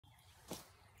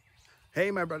Hey,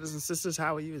 my brothers and sisters,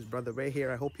 how are you? It's Brother Ray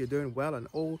here. I hope you're doing well. And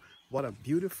oh, what a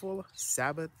beautiful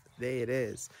Sabbath day it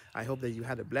is. I hope that you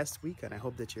had a blessed week and I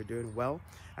hope that you're doing well.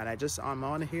 And I'm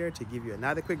on here to give you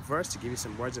another quick verse, to give you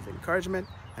some words of encouragement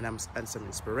and some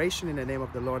inspiration in the name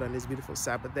of the Lord on this beautiful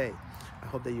Sabbath day. I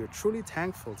hope that you're truly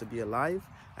thankful to be alive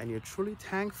and you're truly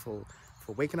thankful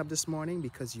for waking up this morning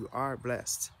because you are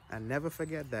blessed. And never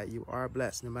forget that you are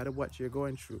blessed. No matter what you're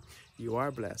going through, you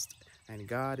are blessed. And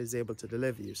God is able to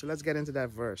deliver you. So let's get into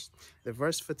that verse. The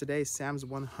verse for today is Psalms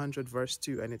 100 verse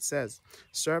 2, and it says,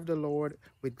 serve the Lord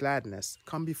with gladness,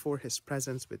 come before his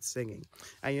presence with singing.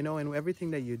 And you know, in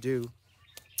everything that you do,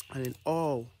 and in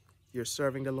all you're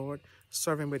serving the Lord,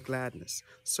 serve him with gladness,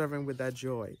 serve him with that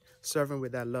joy, serve him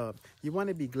with that love. You want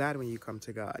to be glad when you come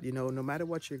to God. You know, no matter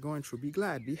what you're going through, be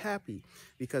glad, be happy,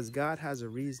 because God has a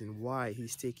reason why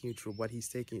he's taking you through what he's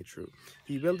taking you through.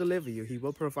 He will deliver you. He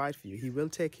will provide for you. He will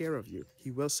take care of you.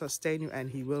 He will sustain you and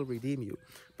he will redeem you.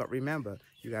 But remember,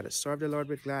 you got to serve the Lord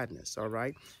with gladness, all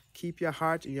right? Keep your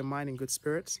heart and your mind in good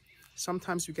spirits.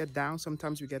 Sometimes you get down,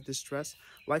 sometimes you get distressed.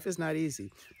 Life is not easy,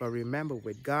 but remember,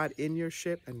 with God in your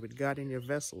ship and with God in your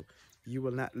vessel, you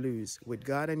will not lose. With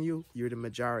God in you, you're the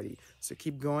majority. So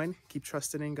keep going, keep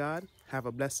trusting in God, have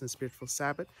a blessed and spiritual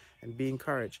Sabbath, and be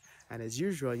encouraged. And as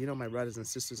usual, you know, my brothers and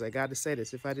sisters, I got to say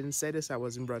this. If I didn't say this, I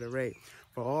wasn't Brother Ray.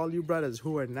 For all you brothers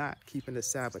who are not keeping the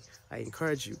Sabbath, I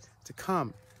encourage you to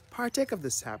come, partake of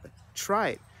the Sabbath, try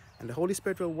it, and the Holy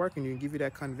Spirit will work in you and give you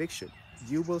that conviction.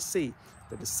 You will see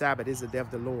that the Sabbath is the day of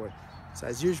the Lord. So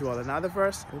as usual, another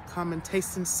verse, will come and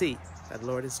taste and see that the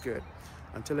Lord is good.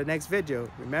 Until the next video,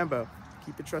 remember,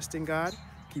 keep your trust in God,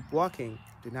 keep walking,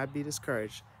 do not be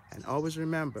discouraged, and always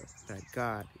remember that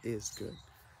God is good.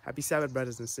 Happy Sabbath,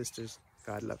 brothers and sisters.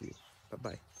 God love you.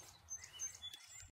 Bye-bye.